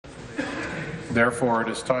Therefore, it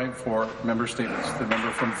is time for member statements. The member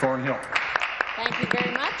from Thornhill. Thank you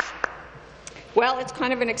very much. Well, it's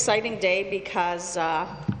kind of an exciting day because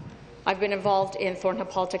I've been involved in Thornhill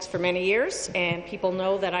politics for many years, and people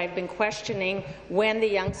know that I've been questioning when the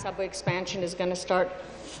Yonge subway expansion is going to start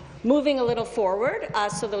moving a little forward.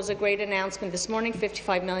 So there was a great announcement this morning,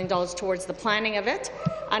 $55 million towards the planning of it.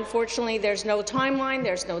 Unfortunately, there's no timeline,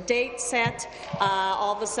 there's no date set.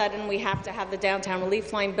 All of a sudden, we have to have the downtown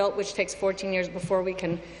relief line built, which takes 14 years before we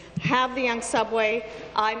can have the Yonge subway.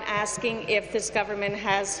 I'm asking if this government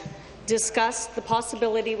has discussed the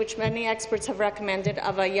possibility, which many experts have recommended,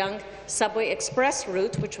 of a Yonge subway express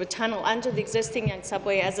route, which would tunnel under the existing Yonge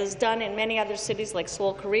subway, as is done in many other cities like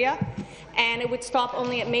Seoul, Korea, and it would stop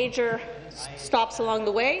only at major stops along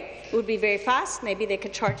the way. It would be very fast. Maybe they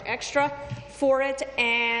could charge extra for it,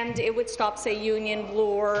 and it would stop, say, Union,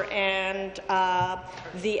 Bloor, and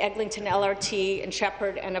the Eglinton LRT and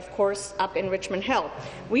Shepherd, and of course up in Richmond Hill.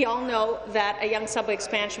 We all know that a Yonge subway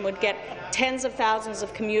expansion would get tens of thousands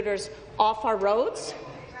of commuters off our roads,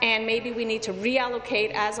 and maybe we need to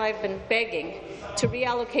reallocate, as I've been begging, to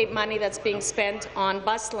reallocate money that's being spent on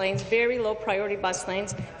bus lanes, very low priority bus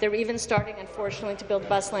lanes. They're even starting, unfortunately, to build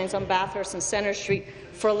bus lanes on Bathurst and Centre Street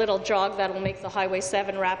for a little jog that will make the Highway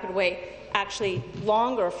 7 Rapid Way actually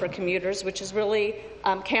longer for commuters, which is really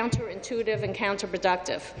counterintuitive and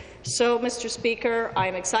counterproductive. So, Mr. Speaker,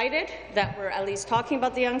 I'm excited that we're at least talking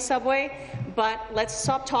about the Yonge subway, but let's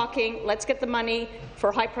stop talking, let's get the money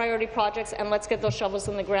for high-priority projects, and let's get those shovels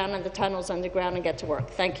in the ground and the tunnels underground and get to work.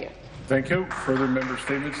 Thank you. Thank you. Further member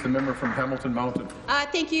statements. The member from Hamilton Mountain.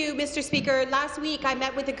 Thank you, Mr. Speaker. Last week, I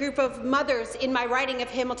met with a group of mothers in my riding of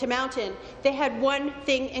Hamilton Mountain. They had one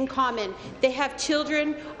thing in common. They have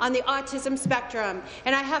children on the autism spectrum.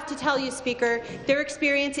 And I have to tell you, Speaker, their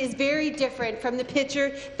experience is very different from the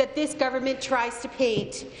picture that this government tries to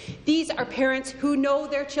paint. These are parents who know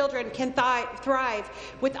their children can thrive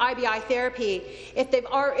with IBI therapy. If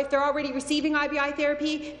they're already receiving IBI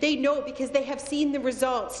therapy, they know because they have seen the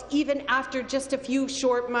results, even after just a few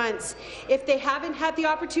short months. If they haven't had the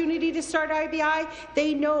opportunity to start IBI,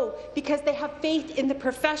 they know because they have faith in the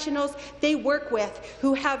professionals they work with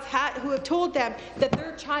who have told them that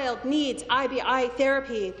their child needs IBI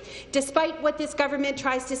therapy. Despite what this government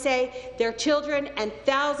tries to say, their children and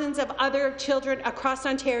thousands of other children across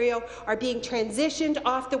Ontario are being transitioned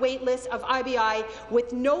off the wait list of IBI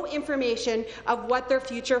with no information of what their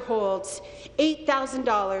future holds.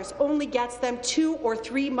 $8,000 only gets them 2 or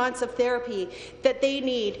 3 months of therapy that they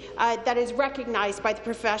need that is recognized by the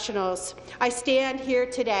professionals. I stand here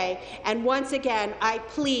today, and once again, I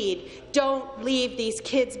plead, don't leave these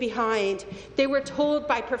kids behind. They were told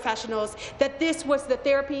by professionals that this was the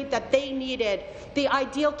therapy that they needed, the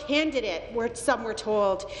ideal candidate, some were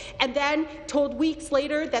told, and then told weeks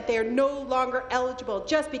later that they are no longer eligible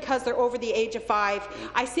just because they're over the age of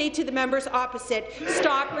 5. I say to the members opposite,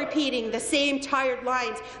 stop repeating the same tired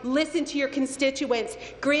lines. Listen to your constituents.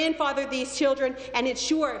 Grandfather these children and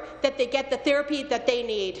ensure that they get the therapy that they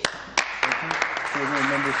need.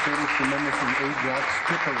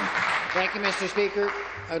 Thank you, Mr. Speaker.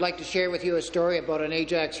 I would like to share with you a story about an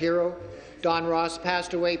Ajax hero. Don Ross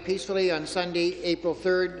passed away peacefully on Sunday, April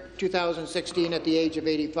 3, 2016, at the age of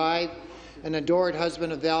 85. An adored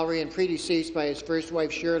husband of Valerie and predeceased by his first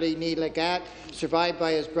wife Shirley Nee Legat, survived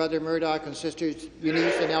by his brother Murdoch and sisters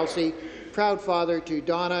Eunice and Elsie. Proud father to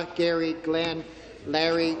Donna, Gary, Glenn,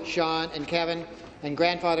 Larry, Sean, and Kevin, and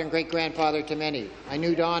grandfather and great-grandfather to many. I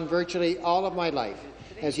knew Don virtually all of my life,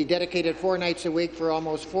 as he dedicated 4 nights a week for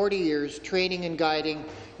almost 40 years, training and guiding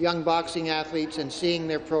young boxing athletes and seeing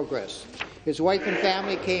their progress. His wife and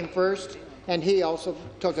family came first, and he also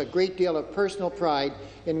took a great deal of personal pride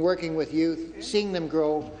in working with youth, seeing them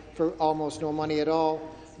grow for almost no money at all.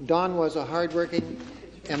 Don was a hard-working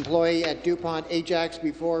employee at DuPont Ajax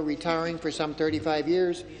before retiring for some 35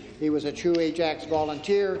 years. He was a true Ajax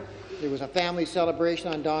volunteer. There was a family celebration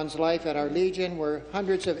on Don's life at our Legion where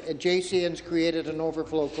hundreds of Ajaxians created an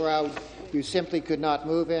overflow crowd you simply could not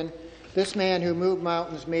move in. This man who moved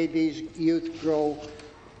mountains made these youth grow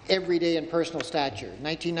every day in personal stature. In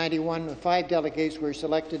 1991, 5 delegates were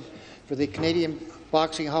selected for the Canadian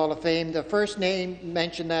Boxing Hall of Fame. The first name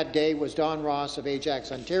mentioned that day was Don Ross of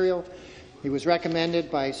Ajax, Ontario. He was recommended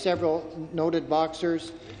by several noted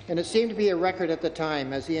boxers, and it seemed to be a record at the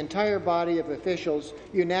time, as the entire body of officials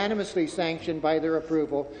unanimously sanctioned by their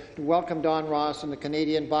approval to welcome Don Ross in the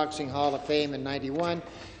Canadian Boxing Hall of Fame in '91.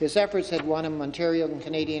 His efforts had won him Ontario and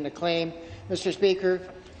Canadian acclaim. Mr. Speaker,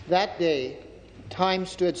 that day, time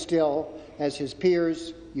stood still as his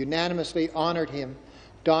peers unanimously honoured him.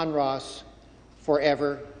 Don Ross,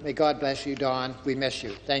 forever. May God bless you, Don. We miss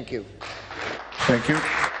you. Thank you. Thank you.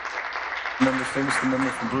 Member Statements, the member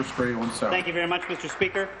from Bruce Grey, Owen Sound. Thank you very much, Mr.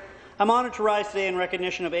 Speaker. I'm honoured to rise today in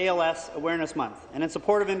recognition of ALS Awareness Month and in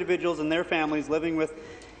support of individuals and their families living with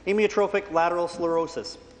amyotrophic lateral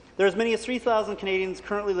sclerosis. There are as many as 3,000 Canadians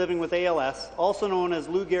currently living with ALS, also known as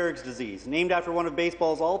Lou Gehrig's disease, named after one of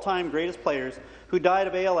baseball's all-time greatest players who died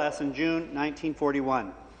of ALS in June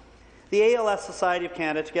 1941. The ALS Society of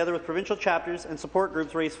Canada, together with provincial chapters and support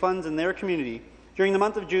groups, raise funds in their community during the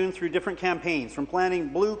month of June through different campaigns, from planting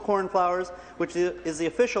blue cornflowers, which is the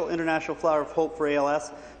official international flower of hope for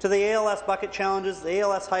ALS, to the ALS bucket challenges, the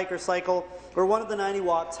ALS hike or cycle, or one of the 90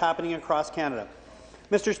 walks happening across Canada.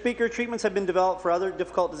 Mr. Speaker, treatments have been developed for other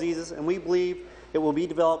difficult diseases, and we believe it will be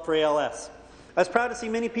developed for ALS. I was proud to see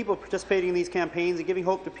many people participating in these campaigns and giving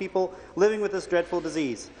hope to people living with this dreadful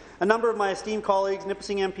disease. A number of my esteemed colleagues,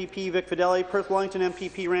 Nipissing MPP Vic Fideli, Perth Wellington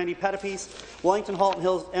MPP Randy Pettipies, Wellington Halton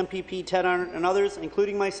Hills MPP Ted Arnott, and others,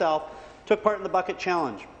 including myself, took part in the Bucket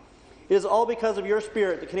Challenge. It is all because of your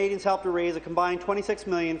spirit that Canadians helped to raise a combined $26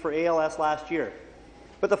 million for ALS last year.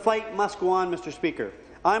 But the fight must go on, Mr. Speaker.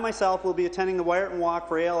 I myself will be attending the Wyerton Walk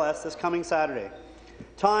for ALS this coming Saturday.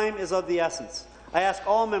 Time is of the essence. I ask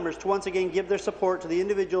all members to once again give their support to the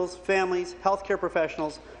individuals, families, healthcare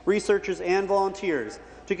professionals, researchers and volunteers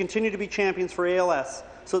to continue to be champions for ALS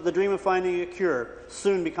so that the dream of finding a cure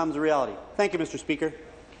soon becomes a reality. Thank you, Mr. Speaker.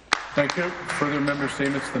 Thank you. Further member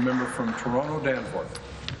statements, the member from Toronto Danforth.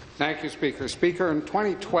 Thank you, Speaker. Speaker, in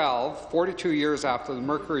 2012, 42 years after the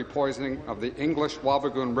mercury poisoning of the English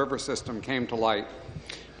Wabigoon River system came to light,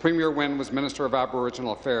 Premier Wynne was Minister of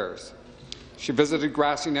Aboriginal Affairs. She visited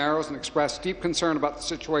Grassy Narrows and expressed deep concern about the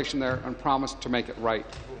situation there and promised to make it right.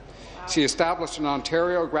 She established an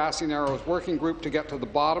Ontario Grassy Narrows working group to get to the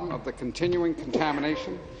bottom of the continuing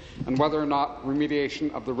contamination and whether or not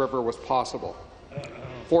remediation of the river was possible.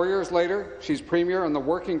 4 years later, she's Premier, and the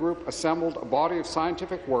working group assembled a body of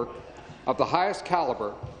scientific work of the highest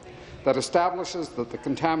caliber that establishes that the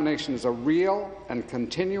contamination is a real and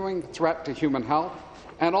continuing threat to human health,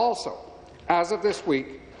 and also, as of this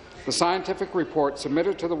week, the scientific report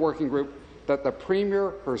submitted to the working group that the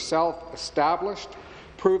Premier herself established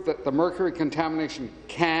proved that the mercury contamination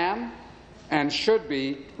can and should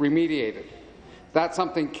be remediated. That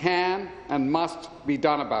something can and must be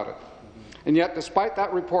done about it. And yet, despite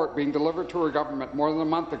that report being delivered to her government more than a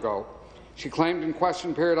month ago, she claimed in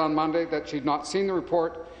question period on Monday that she'd not seen the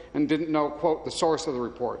report and didn't know, quote, the source of the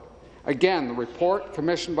report. Again, the report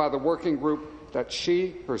commissioned by the working group that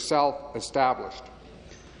she herself established.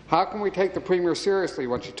 How can we take the Premier seriously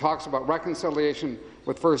when she talks about reconciliation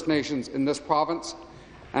with First Nations in this province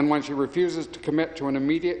and when she refuses to commit to an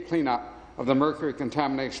immediate cleanup of the mercury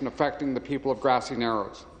contamination affecting the people of Grassy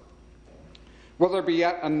Narrows? Will there be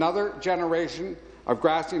yet another generation of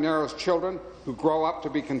Grassy Narrows children who grow up to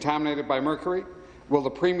be contaminated by mercury? Will the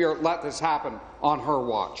Premier let this happen on her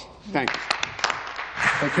watch? Thank you.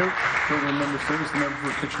 Thank you. Further member statements, the member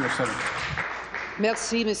for Kitchener Centre.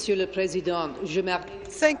 Merci, Monsieur le Président.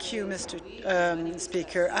 Thank you, Mr.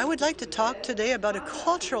 Speaker. I would like to talk today about a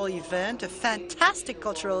cultural event, a fantastic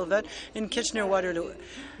cultural event in Kitchener-Waterloo.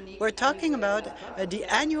 We're talking about the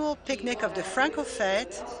annual picnic of the Franco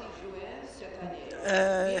Fête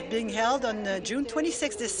being held on June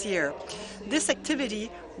 26 this year. This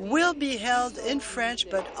activity will be held in French,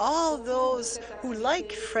 but all those who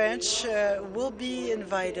like French will be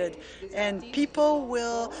invited, and people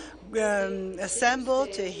will assemble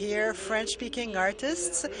to hear French-speaking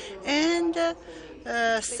artists and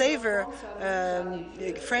savor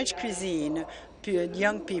French cuisine.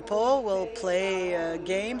 Young people will play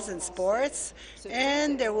games and sports,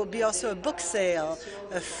 and there will be also a book sale,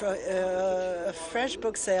 a French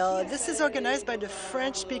book sale. This is organized by the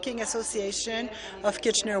French-Speaking Association of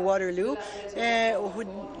Kitchener-Waterloo,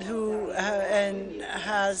 who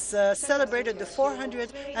has celebrated the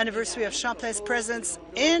 400th anniversary of Champlain's presence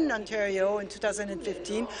in Ontario in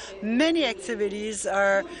 2015. Many activities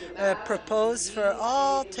are proposed for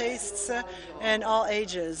all tastes and all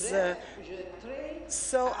ages.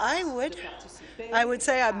 So I would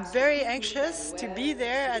say I'm very anxious to be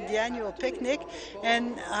there at the annual picnic,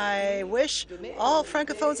 and I wish all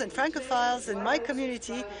Francophones and Francophiles in my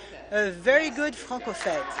community a very good Franco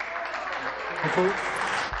Fête.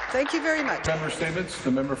 Thank you very much. Member statements.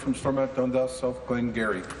 The member from Stormont Dundas, South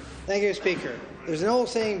Glengarry. Thank you, Speaker. There's an old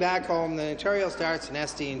saying back home that Ontario starts in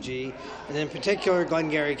SDNG, and in particular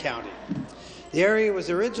Glengarry County. The area was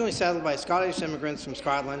originally settled by Scottish immigrants from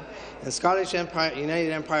Scotland and Scottish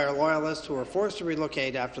United Empire loyalists who were forced to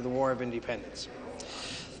relocate after the War of Independence.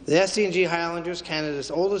 The SDNG Highlanders, Canada's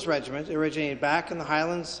oldest regiment, originated back in the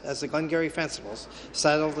Highlands as the Glengarry Fencibles,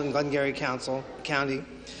 settled in Glengarry County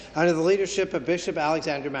under the leadership of Bishop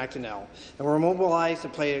Alexander McDonell, and were mobilized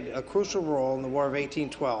and played a crucial role in the War of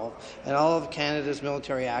 1812 and all of Canada's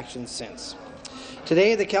military actions since.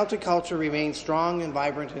 Today, the Celtic culture remains strong and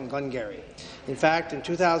vibrant in Glengarry. In fact, in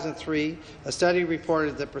 2003, a study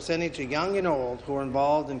reported the percentage of young and old who are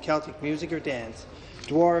involved in Celtic music or dance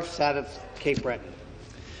dwarfs that of Cape Breton.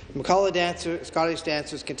 McCullough Scottish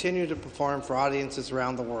dancers continue to perform for audiences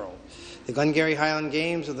around the world. The Glengarry Highland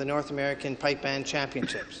Games are the North American Pipe Band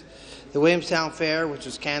Championships. The Williamstown Fair, which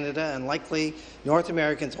is Canada and likely North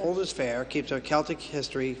America's oldest fair, keeps our Celtic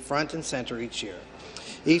history front and centre each year.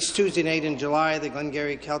 Each Tuesday night in July, the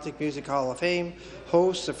Glengarry Celtic Music Hall of Fame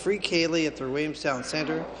hosts a free ceilidh at the Williamstown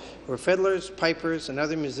Centre, where fiddlers, pipers, and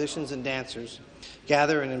other musicians and dancers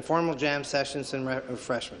gather in informal jam sessions and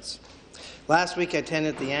refreshments. Last week, I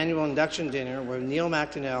attended the annual induction dinner where Neil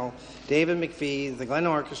McDonell, David McPhee, the Glen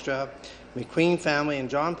Orchestra, McQueen family, and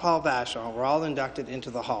John Paul Vachon were all inducted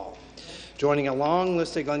into the hall, joining a long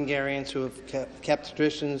list of Glengarrians who have kept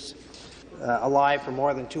traditions alive for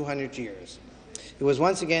more than 200 years. It was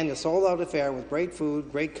once again a sold-out affair with great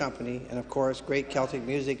food, great company, and of course, great Celtic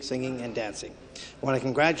music, singing, and dancing. I want to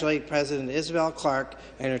congratulate President Isabel Clark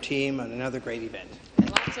and her team on another great event.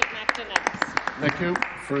 Lots of McDonells. Thank you.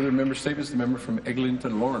 Further member statements. The member from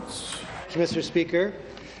Eglinton Lawrence. Thank you, Mr. Speaker.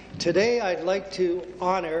 Today, I'd like to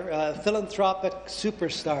honour a philanthropic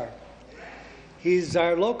superstar. He's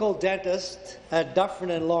our local dentist at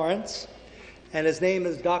Dufferin and Lawrence, and his name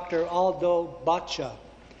is Dr. Aldo Baccia.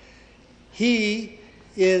 He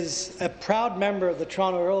is a proud member of the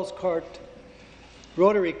Toronto Earls Court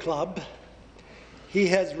Rotary Club. He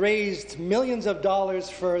has raised millions of dollars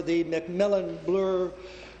for the Macmillan Bloor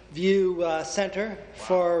View Centre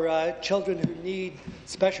for children who need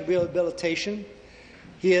special rehabilitation.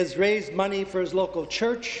 He has raised money for his local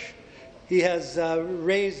church. He has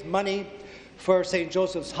raised money for St.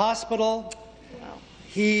 Joseph's Hospital. Wow.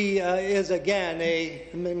 He is, again,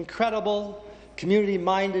 an incredible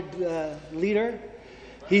community-minded leader.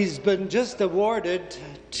 He's been just awarded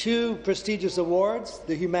 2 prestigious awards,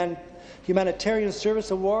 the Humanitarian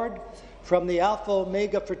Service Award from the Alpha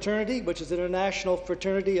Omega Fraternity, which is an international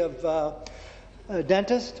fraternity of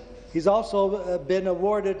dentists. He's also been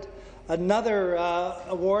awarded another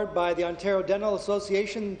award by the Ontario Dental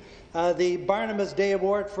Association, the Barnabas Day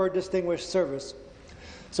Award for Distinguished Service.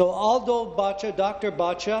 So Aldo Baccia, Dr.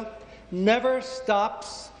 Baccia, never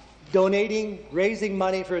stops donating, raising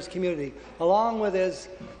money for his community, along with his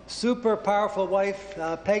super powerful wife,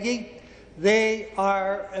 Peggy. They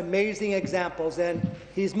are amazing examples, and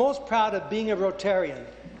he's most proud of being a Rotarian.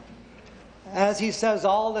 As he says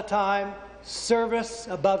all the time, service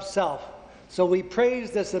above self. So we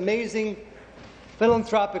praise this amazing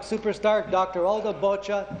philanthropic superstar, Dr. Aldo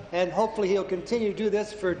Baccia, and hopefully he'll continue to do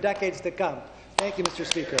this for decades to come. Thank you, Mr.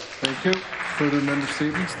 Speaker. Thank you. Further member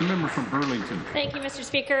statements. The member from Burlington. Thank you, Mr.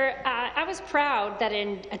 Speaker. I was proud that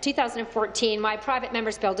in 2014, my private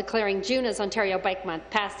member's bill declaring June as Ontario Bike Month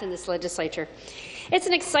passed in this legislature. It's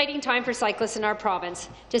an exciting time for cyclists in our province.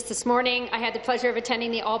 Just this morning, I had the pleasure of attending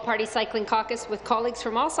the All-Party Cycling Caucus with colleagues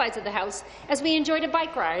from all sides of the House as we enjoyed a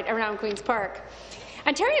bike ride around Queen's Park.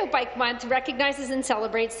 Ontario Bike Month recognizes and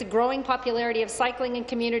celebrates the growing popularity of cycling in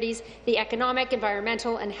communities, the economic,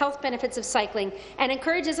 environmental and health benefits of cycling, and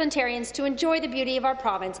encourages Ontarians to enjoy the beauty of our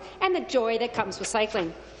province and the joy that comes with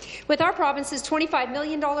cycling. With our province's $25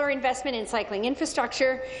 million investment in cycling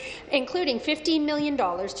infrastructure, including $15 million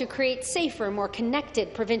to create safer, more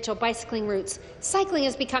connected provincial bicycling routes, cycling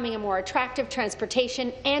is becoming a more attractive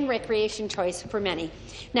transportation and recreation choice for many.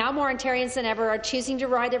 Now more Ontarians than ever are choosing to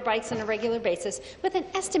ride their bikes on a regular basis, with an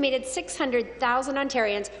estimated 600,000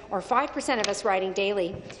 Ontarians, or 5% of us, riding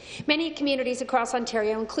daily. Many communities across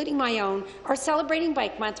Ontario, including my own, are celebrating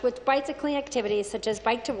Bike Month with bicycling activities such as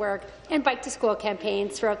Bike to Work and Bike to School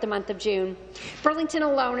campaigns throughout the month of June. Burlington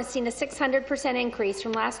alone has seen a 600% increase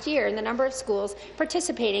from last year in the number of schools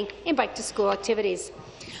participating in Bike to School activities.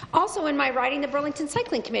 Also in my riding, the Burlington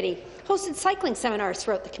Cycling Committee hosted cycling seminars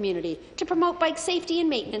throughout the community to promote bike safety and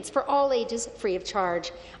maintenance for all ages free of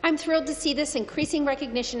charge. I'm thrilled to see this increasing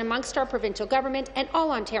recognition amongst our provincial government and all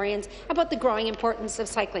Ontarians about the growing importance of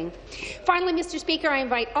cycling. Finally, Mr. Speaker, I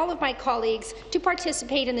invite all of my colleagues to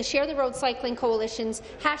participate in the Share the Road Cycling Coalition's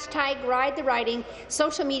 #RideTheRiding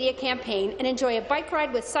social media campaign and enjoy a bike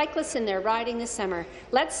ride with cyclists in their riding this summer.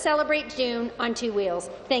 Let's celebrate June on 2 wheels.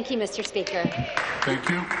 Thank you, Mr. Speaker. Thank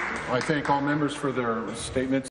you. I thank all members for their statements.